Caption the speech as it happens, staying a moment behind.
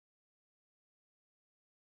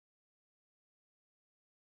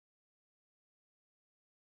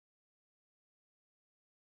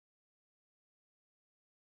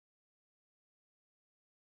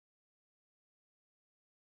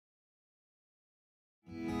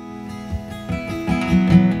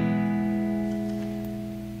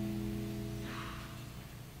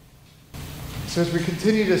So as we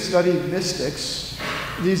continue to study mystics,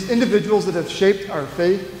 these individuals that have shaped our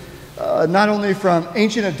faith, not only from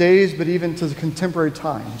ancient of days, but even to the contemporary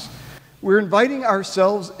times, we're inviting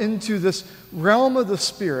ourselves into this realm of the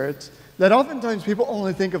spirit that oftentimes people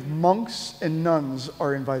only think of monks and nuns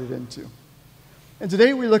are invited into. And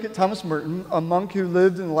today we look at Thomas Merton, a monk who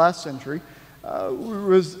lived in the last century, who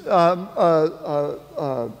was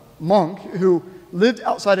a monk who lived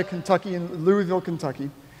outside of Kentucky, in Louisville, Kentucky,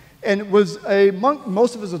 and was a monk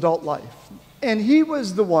most of his adult life. And he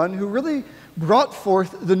was the one who really brought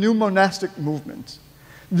forth the new monastic movement,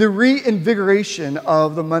 the reinvigoration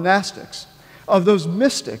of the monastics, of those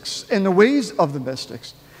mystics and the ways of the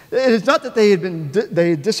mystics. It's not that they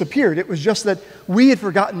had disappeared. It was just that we had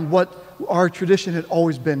forgotten what our tradition had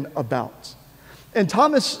always been about. And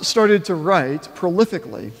Thomas started to write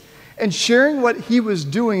prolifically and sharing what he was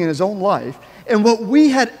doing in his own life and what we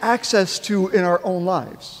had access to in our own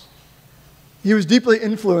lives. He was deeply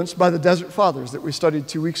influenced by the Desert Fathers that we studied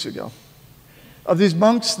 2 weeks ago, of these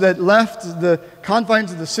monks that left the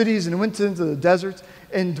confines of the cities and went into the deserts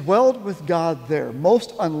and dwelled with God there,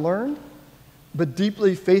 most unlearned, but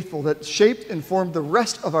deeply faithful, that shaped and formed the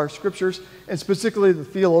rest of our scriptures, and specifically the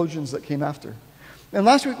theologians that came after. And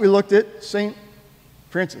last week we looked at St.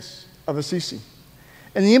 Francis of Assisi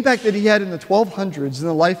and the impact that he had in the 1200s in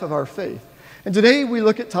the life of our faith. And today we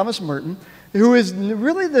look at Thomas Merton, who is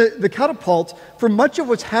really the catapult for much of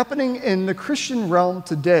what's happening in the Christian realm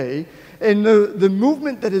today and the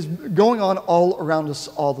movement that is going on all around us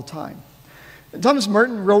all the time. And Thomas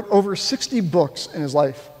Merton wrote over 60 books in his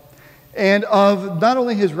life. And of not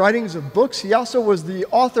only his writings of books, he also was the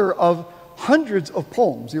author of hundreds of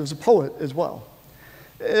poems. He was a poet as well.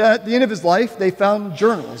 At the end of his life, they found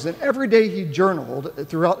journals, and every day he journaled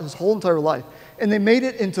throughout his whole entire life. And they made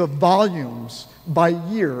it into volumes by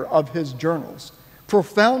year of his journals.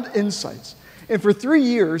 Profound insights. And for 3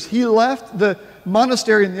 years, he left the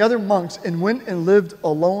monastery and the other monks and went and lived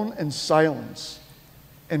alone in silence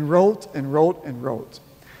and wrote and wrote and wrote.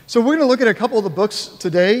 So we're going to look at a couple of the books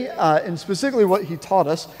today and specifically what he taught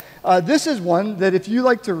us. This is one that if you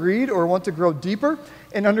like to read or want to grow deeper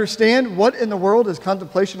and understand what in the world is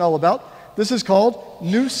contemplation all about, this is called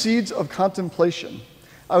New Seeds of Contemplation.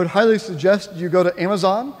 I would highly suggest you go to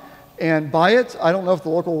Amazon and buy it. I don't know if the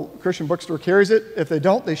local Christian bookstore carries it. If they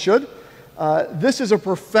don't, they should. This is a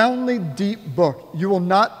profoundly deep book. You will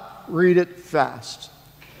not read it fast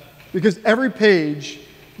because every page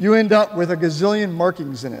you end up with a gazillion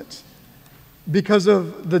markings in it because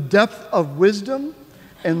of the depth of wisdom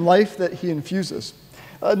and life that he infuses.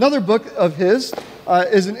 Another book of his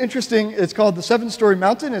is an interesting, it's called The Seven-Story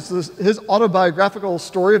Mountain. It's his autobiographical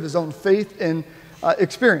story of his own faith and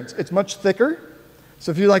experience. It's much thicker,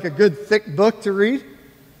 so if you like a good thick book to read,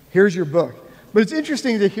 here's your book. But it's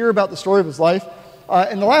interesting to hear about the story of his life.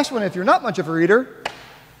 And the last one, if you're not much of a reader,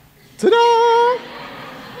 ta-da!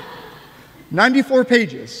 94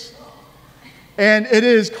 pages. And it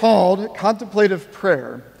is called Contemplative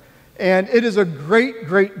Prayer. And it is a great,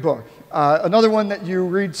 great book. Another one that you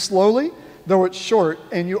read slowly, though it's short,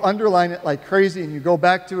 and you underline it like crazy, and you go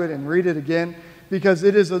back to it and read it again, because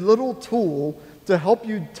it is a little tool to help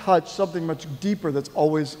you touch something much deeper that's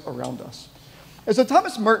always around us. And so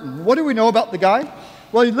Thomas Merton, what do we know about the guy?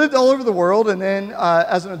 Well, he lived all over the world, and then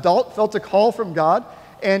as an adult felt a call from God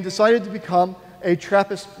and decided to become a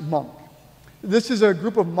Trappist monk. This is a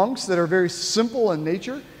group of monks that are very simple in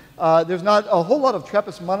nature. There's not a whole lot of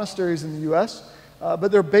Trappist monasteries in the U.S.,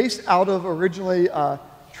 but they're based out of originally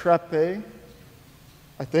Trappes,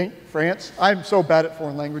 I think, France. I'm so bad at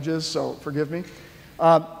foreign languages, so forgive me.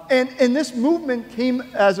 And this movement came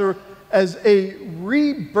as a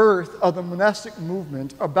rebirth of the monastic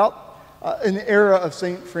movement about in the era of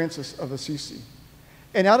St. Francis of Assisi.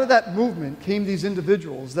 And out of that movement came these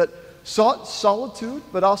individuals that sought solitude,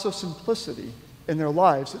 but also simplicity in their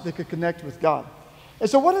lives that they could connect with God. And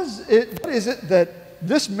so what is it that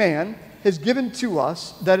this man has given to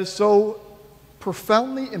us that is so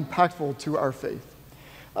profoundly impactful to our faith?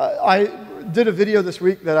 I did a video this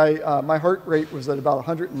week that my heart rate was at about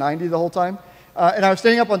 190 the whole time. And I was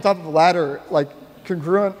staying up on top of a ladder, like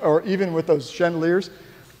congruent or even with those chandeliers.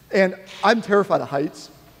 And I'm terrified of heights.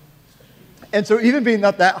 And so even being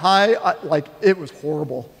not that high, it was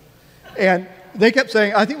horrible. And they kept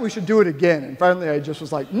saying, I think we should do it again. And finally I just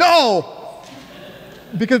was like, no!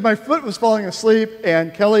 Because my foot was falling asleep,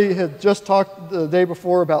 and Kelly had just talked the day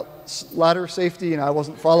before about ladder safety, and I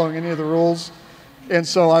wasn't following any of the rules. And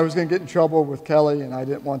so I was going to get in trouble with Kelly, and I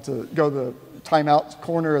didn't want to go to the timeout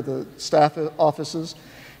corner of the staff offices.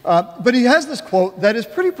 But he has this quote that is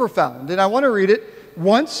pretty profound, and I want to read it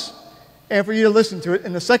once and for you to listen to it,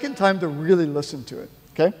 and the second time to really listen to it,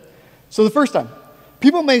 okay? So the first time,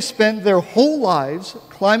 people may spend their whole lives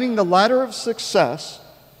climbing the ladder of success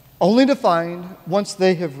only to find, once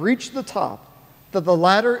they have reached the top, that the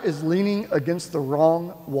ladder is leaning against the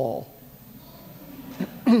wrong wall.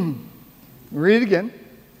 Read it again.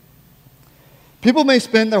 People may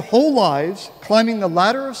spend their whole lives climbing the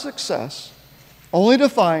ladder of success only to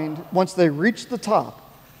find, once they reach the top,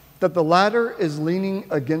 that the ladder is leaning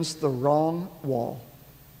against the wrong wall.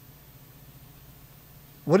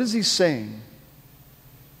 What is he saying?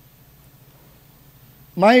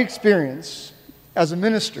 My experience as a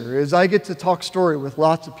minister is I get to talk story with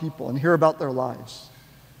lots of people and hear about their lives.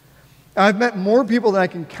 And I've met more people than I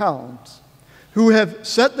can count who have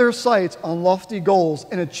set their sights on lofty goals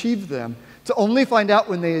and achieved them, to only find out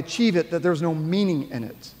when they achieve it that there's no meaning in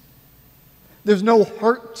it. There's no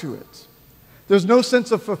heart to it. There's no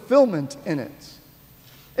sense of fulfillment in it.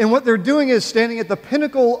 And what they're doing is standing at the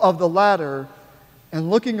pinnacle of the ladder and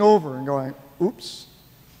looking over and going, oops,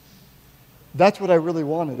 that's what I really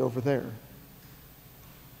wanted over there.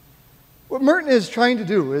 What Merton is trying to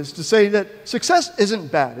do is to say that success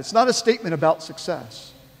isn't bad. It's not a statement about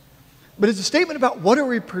success. But it's a statement about what are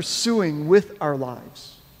we pursuing with our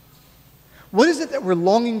lives. What is it that we're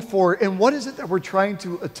longing for, and what is it that we're trying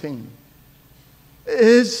to attain?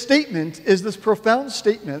 His statement is this profound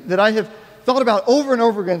statement that I have thought about over and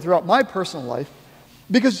over again throughout my personal life,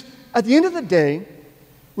 because at the end of the day,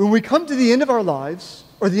 when we come to the end of our lives,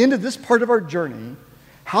 or the end of this part of our journey,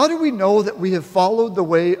 how do we know that we have followed the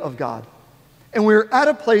way of God? And we're at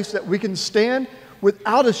a place that we can stand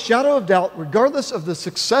without a shadow of doubt, regardless of the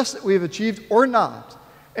success that we have achieved or not,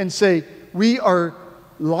 and say, we are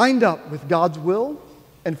lined up with God's will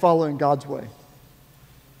and following God's way.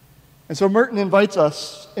 And so Merton invites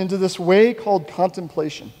us into this way called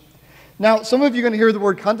contemplation. Now, some of you are going to hear the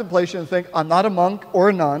word contemplation and think, I'm not a monk or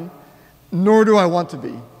a nun, nor do I want to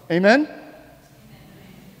be. Amen?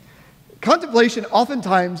 Contemplation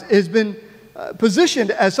oftentimes has been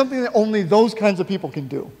positioned as something that only those kinds of people can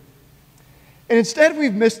do. And instead,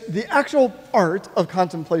 we've missed the actual art of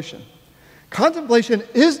contemplation. Contemplation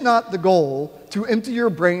is not the goal to empty your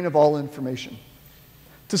brain of all information,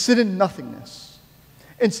 to sit in nothingness.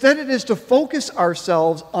 Instead, it is to focus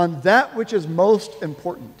ourselves on that which is most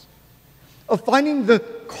important, of finding the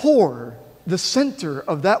core, the center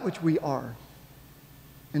of that which we are,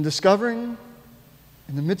 and discovering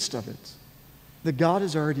in the midst of it that God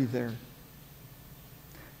is already there.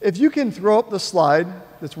 If you can throw up the slide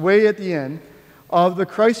that's way at the end of the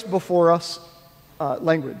Christ before us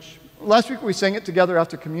language. Last week we sang it together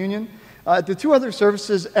after communion. At the two other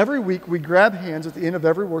services, every week we grab hands at the end of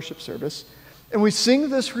every worship service, and we sing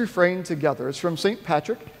this refrain together. It's from St.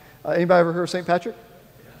 Patrick. Anybody ever heard of St. Patrick?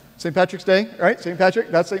 St. Patrick's Day, right? St. Patrick,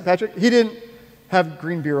 that's St. Patrick. He didn't have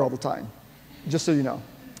green beer all the time, just so you know.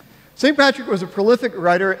 St. Patrick was a prolific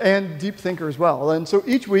writer and deep thinker as well. And so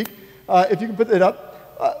each week, if you can put it up,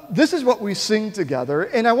 this is what we sing together.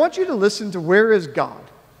 And I want you to listen to Where is God?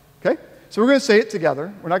 Okay? So we're going to say it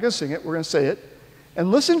together. We're not going to sing it. We're going to say it.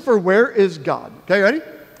 And listen for Where is God? Okay, ready?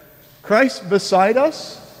 Christ beside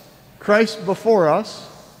us, Christ before us,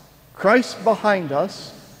 Christ behind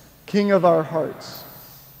us, King of our hearts.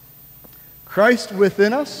 Christ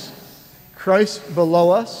within us, Christ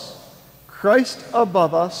below us, Christ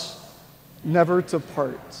above us, never to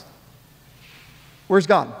part. Where's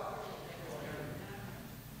God?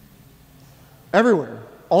 Everywhere,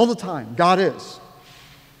 all the time, God is.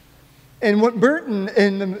 And what Merton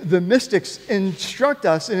and the mystics instruct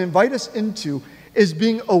us and invite us into is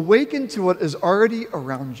being awakened to what is already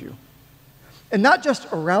around you. And not just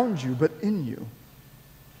around you, but in you.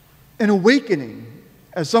 An awakening,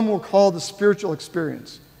 as some will call the spiritual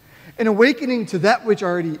experience. An awakening to that which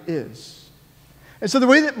already is. And so the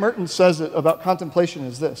way that Merton says it about contemplation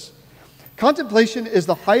is this. Contemplation is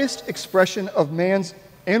the highest expression of man's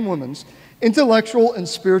and woman's intellectual and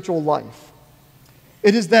spiritual life.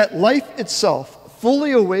 It is that life itself,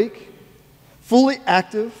 fully awake, fully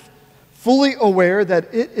active, fully aware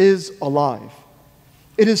that it is alive.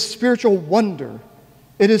 It is spiritual wonder.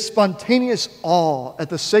 It is spontaneous awe at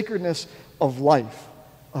the sacredness of life,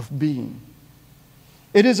 of being.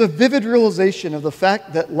 It is a vivid realization of the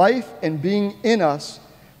fact that life and being in us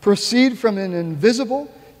proceed from an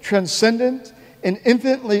invisible, transcendent, and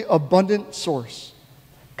infinitely abundant source.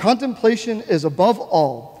 Contemplation is above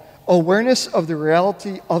all awareness of the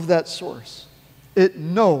reality of that source. It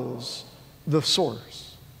knows the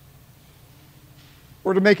source.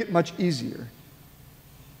 Or to make it much easier,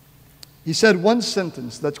 he said one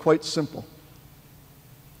sentence that's quite simple.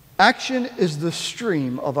 Action is the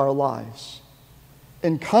stream of our lives.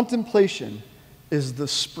 and contemplation is the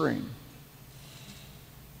spring.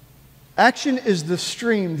 Action is the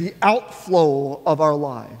stream, the outflow of our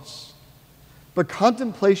lives. But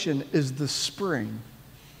contemplation is the spring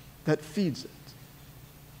that feeds it.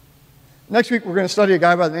 Next week, we're going to study a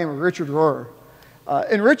guy by the name of Richard Rohr.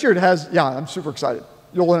 And Richard I'm super excited.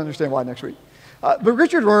 You'll understand why next week. But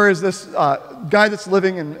Richard Rohr is this guy that's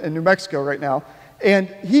living in New Mexico right now. And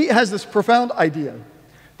he has this profound idea.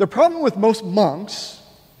 The problem with most monks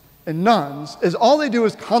and nuns is all they do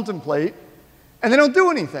is contemplate, and they don't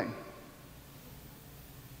do anything.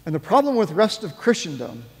 And the problem with the rest of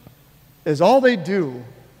Christendom is all they do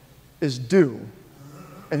is do,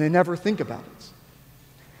 and they never think about it.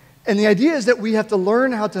 And the idea is that we have to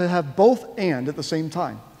learn how to have both and at the same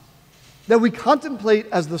time. That we contemplate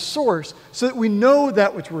as the source so that we know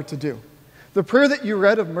that which we're to do. The prayer that you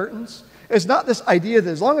read of Merton's is not this idea that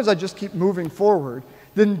as long as I just keep moving forward,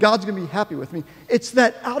 then God's going to be happy with me. It's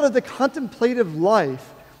that out of the contemplative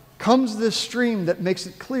life comes this stream that makes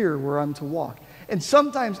it clear where I'm to walk. And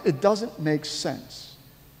sometimes it doesn't make sense,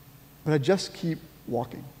 but I just keep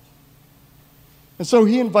walking. And so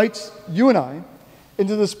he invites you and I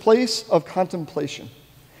into this place of contemplation.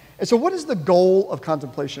 And so what is the goal of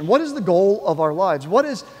contemplation? What is the goal of our lives? What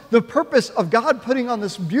is the purpose of God putting on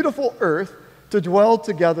this beautiful earth to dwell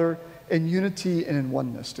together in unity and in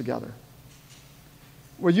oneness together?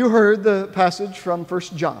 Well, you heard the passage from 1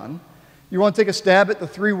 John. You want to take a stab at the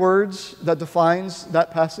 3 words that defines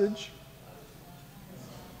that passage?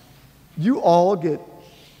 You all get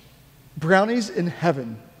brownies in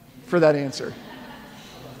heaven for that answer.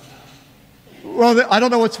 Well, I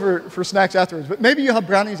don't know what's for snacks afterwards, but maybe you have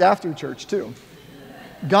brownies after church too.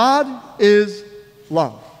 God is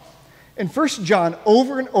love. In 1 John,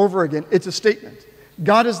 over and over again, it's a statement.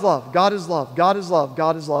 God is love, God is love, God is love,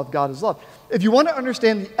 God is love, God is love. If you want to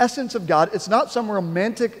understand the essence of God, it's not some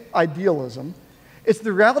romantic idealism. It's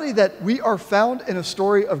the reality that we are found in a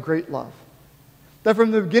story of great love. That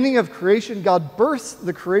from the beginning of creation, God births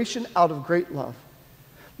the creation out of great love.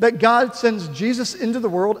 That God sends Jesus into the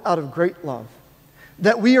world out of great love.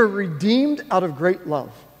 That we are redeemed out of great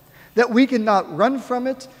love. That we cannot run from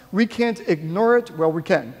it. We can't ignore it. Well, we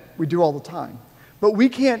can. We do all the time. But we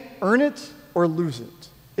can't earn it or lose it.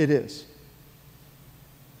 It is.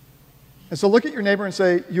 And so look at your neighbor and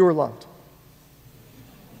say, you are loved.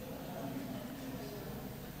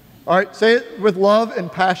 All right, say it with love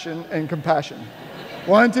and passion and compassion.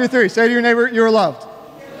 1, 2, 3. Say to your neighbor, you are loved.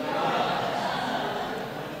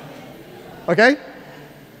 Okay?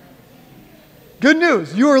 Good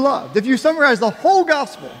news, you are loved. If you summarize the whole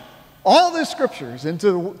gospel, all the scriptures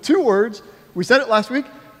into 2 words, we said it last week,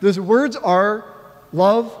 those words are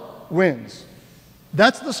love wins.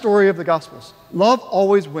 That's the story of the Gospels. Love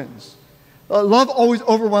always wins. Love always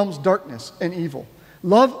overwhelms darkness and evil.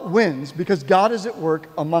 Love wins because God is at work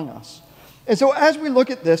among us. And so as we look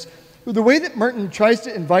at this, the way that Merton tries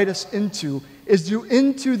to invite us into is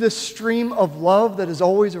into this stream of love that is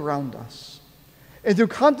always around us. And through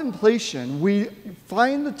contemplation, we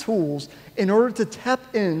find the tools in order to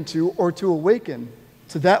tap into or to awaken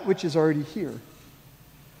to that which is already here.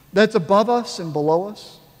 That's above us and below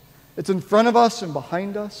us. It's in front of us and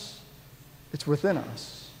behind us. It's within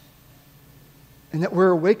us. And that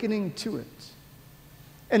we're awakening to it.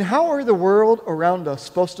 And how are the world around us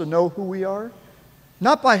supposed to know who we are?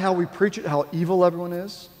 Not by how we preach it, how evil everyone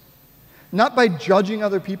is. Not by judging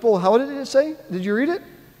other people. How did it say? Did you read it?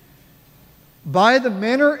 By the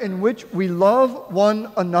manner in which we love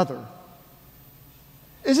one another.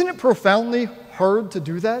 Isn't it profoundly hard to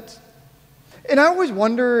do that? And I always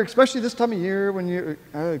wonder, especially this time of year when you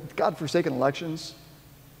God-forsaken elections.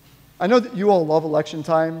 I know that you all love election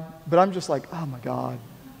time, but I'm just like, oh my God.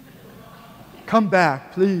 Come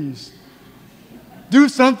back, please. Do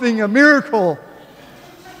something, a miracle.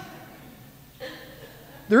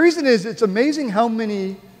 The reason is it's amazing how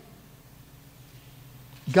many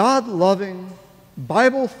God-loving,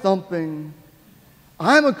 Bible-thumping,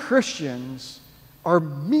 I'm a Christians are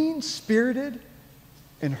mean-spirited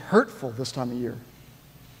and hurtful this time of year.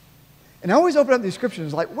 And I always open up these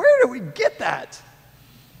scriptures like, where do we get that?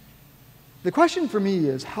 The question for me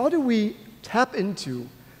is, how do we tap into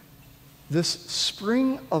this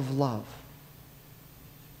spring of love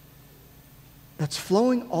that's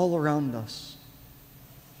flowing all around us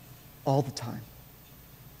all the time?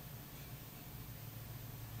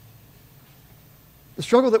 The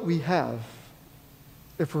struggle that we have,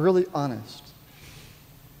 if we're really honest,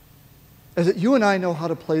 is that you and I know how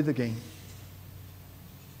to play the game.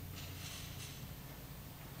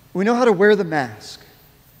 We know how to wear the mask.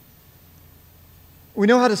 We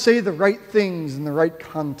know how to say the right things in the right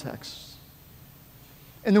context.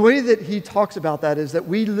 And the way that he talks about that is that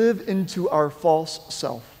we live into our false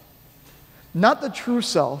self. Not the true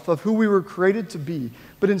self of who we were created to be,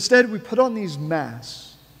 but instead we put on these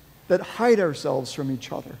masks that hide ourselves from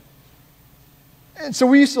each other. And so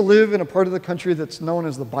we used to live in a part of the country that's known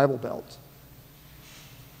as the Bible Belt.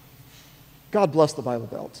 God bless the Bible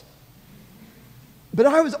Belt. But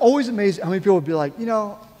I was always amazed how many people would be like,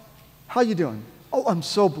 how you doing? Oh, I'm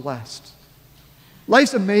so blessed.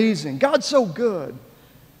 Life's amazing. God's so good.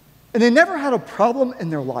 And they never had a problem in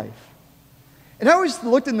their life. And I always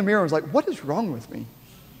looked in the mirror and was like, what is wrong with me?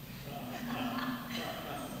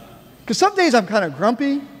 Because some days I'm kind of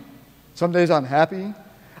grumpy. Some days I'm happy.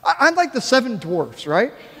 I'm like the 7 dwarfs,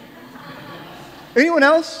 right? Anyone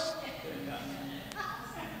else?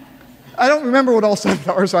 I don't remember what all 7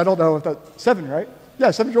 are, so I don't know if that's 7, right?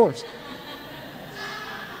 Yeah, 7 dwarfs.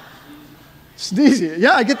 Sneezy.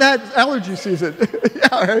 Yeah, I get that allergy season.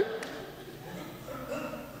 Yeah, right?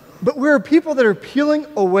 But we're people that are peeling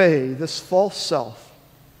away this false self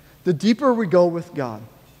the deeper we go with God.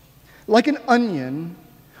 Like an onion,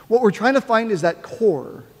 what we're trying to find is that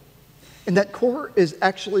core. And that core is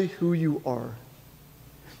actually who you are.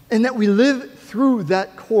 And that we live through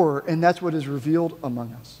that core, and that's what is revealed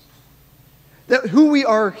among us. That who we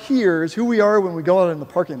are here is who we are when we go out in the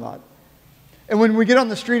parking lot. And when we get on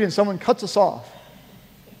the street and someone cuts us off.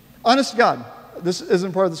 Honest to God, this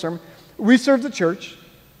isn't part of the sermon. We served the church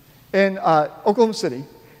in Oklahoma City,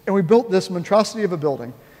 and we built this monstrosity of a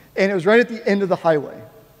building, and it was right at the end of the highway.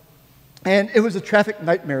 And it was a traffic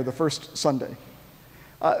nightmare the first Sunday.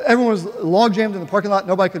 Everyone was log jammed in the parking lot.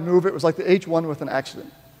 Nobody could move. It was like the H1 with an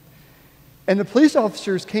accident. And the police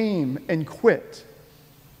officers came and quit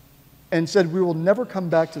and said, we will never come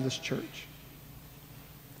back to this church.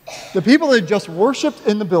 The people that had just worshiped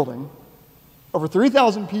in the building, over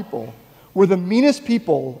 3,000 people, were the meanest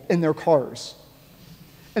people in their cars.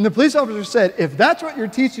 And the police officer said, if that's what you're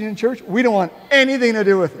teaching in church, we don't want anything to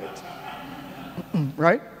do with it.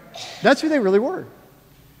 Right? That's who they really were.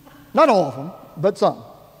 Not all of them, but some.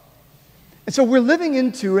 And so we're living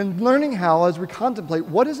into and learning how, as we contemplate,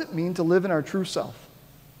 what does it mean to live in our true self?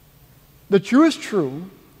 The true is true,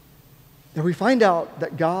 that we find out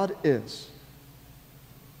that God is.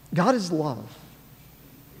 God is love.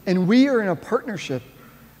 And we are in a partnership,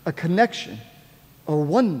 a connection, a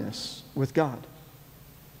oneness with God.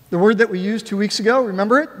 The word that we used 2 weeks ago,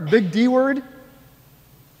 remember it? Big D word.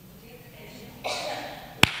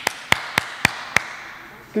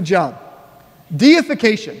 Good job.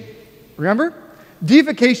 Deification. Remember?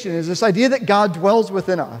 Deification is this idea that God dwells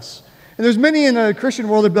within us. And there's many in the Christian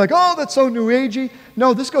world that be like, oh, that's so new agey.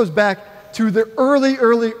 No, this goes back to the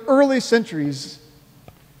early centuries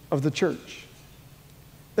of the church.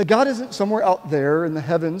 That God isn't somewhere out there in the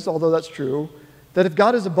heavens, although that's true. That if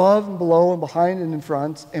God is above and below and behind and in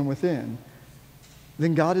front and within,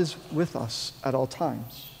 then God is with us at all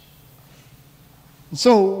times. And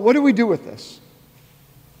so, what do we do with this?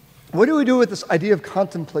 What do we do with this idea of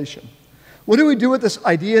contemplation? What do we do with this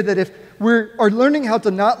idea that if we are learning how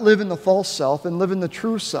to not live in the false self and live in the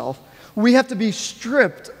true self, we have to be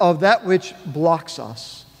stripped of that which blocks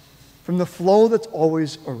us from the flow that's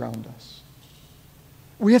always around us?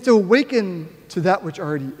 We have to awaken to that which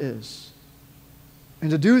already is. And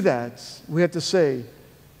to do that, we have to say,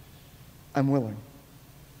 I'm willing.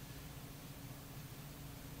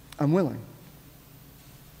 I'm willing.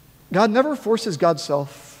 God never forces God's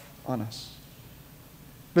self on us.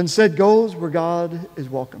 But instead goes where God is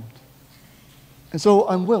welcomed. And so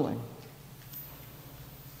I'm willing.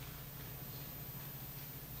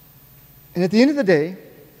 And at the end of the day,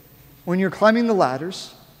 when you're climbing the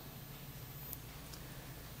ladders,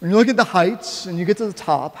 when you look at the heights and you get to the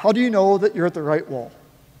top, how do you know that you're at the right wall?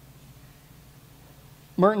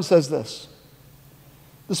 Merton says this: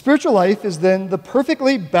 the spiritual life is then the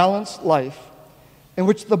perfectly balanced life in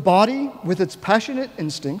which the body, with its passionate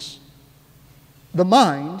instincts, the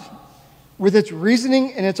mind, with its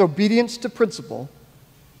reasoning and its obedience to principle,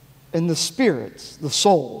 and the spirit, the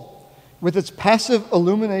soul, with its passive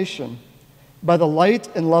illumination by the light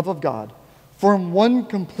and love of God, form one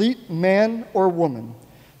complete man or woman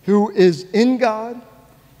who is in God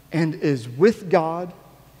and is with God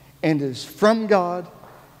and is from God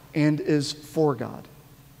and is for God.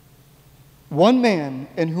 One man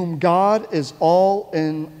in whom God is all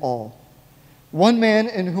in all. One man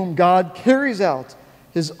in whom God carries out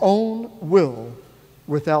his own will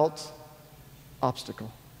without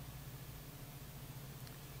obstacle.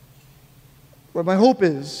 What my hope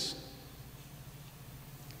is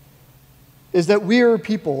that we are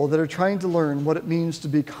people that are trying to learn what it means to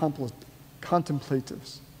be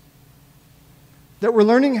contemplatives. that we're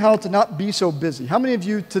learning how to not be so busy. How many of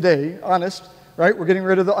you today, honest, right, we're getting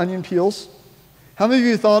rid of the onion peels. How many of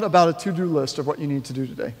you thought about a to-do list of what you need to do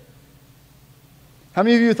today? How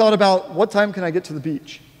many of you thought about what time can I get to the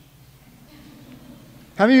beach?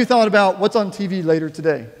 How many of you thought about what's on TV later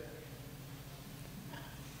today?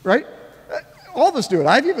 Right? All of us do it.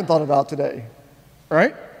 I've even thought about today.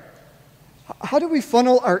 Right? How do we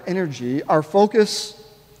funnel our energy, our focus,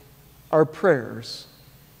 our prayers,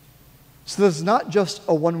 so that it's not just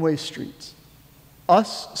a one-way street?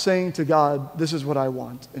 Us saying to God, this is what I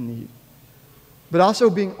want and need. But also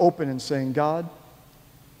being open and saying, God,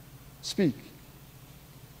 speak.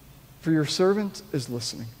 For your servant is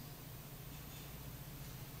listening.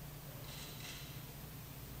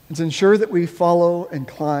 And to ensure that we follow and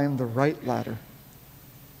climb the right ladder.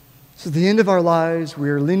 So at the end of our lives, we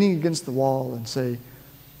are leaning against the wall and say,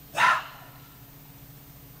 wow,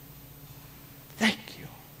 thank you.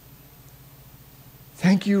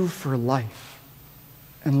 Thank you for life,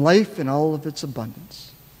 and life in all of its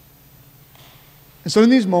abundance. And so in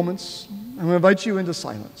these moments, I'm going to invite you into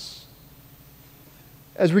silence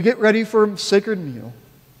as we get ready for a sacred meal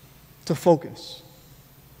to focus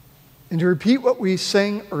and to repeat what we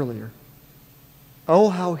sang earlier. Oh,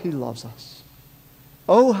 how he loves us.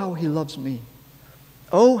 Oh, how he loves me.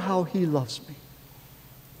 Oh, how he loves me.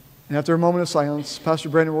 And after a moment of silence, Pastor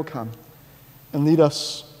Brandon will come and lead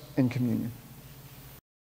us in communion.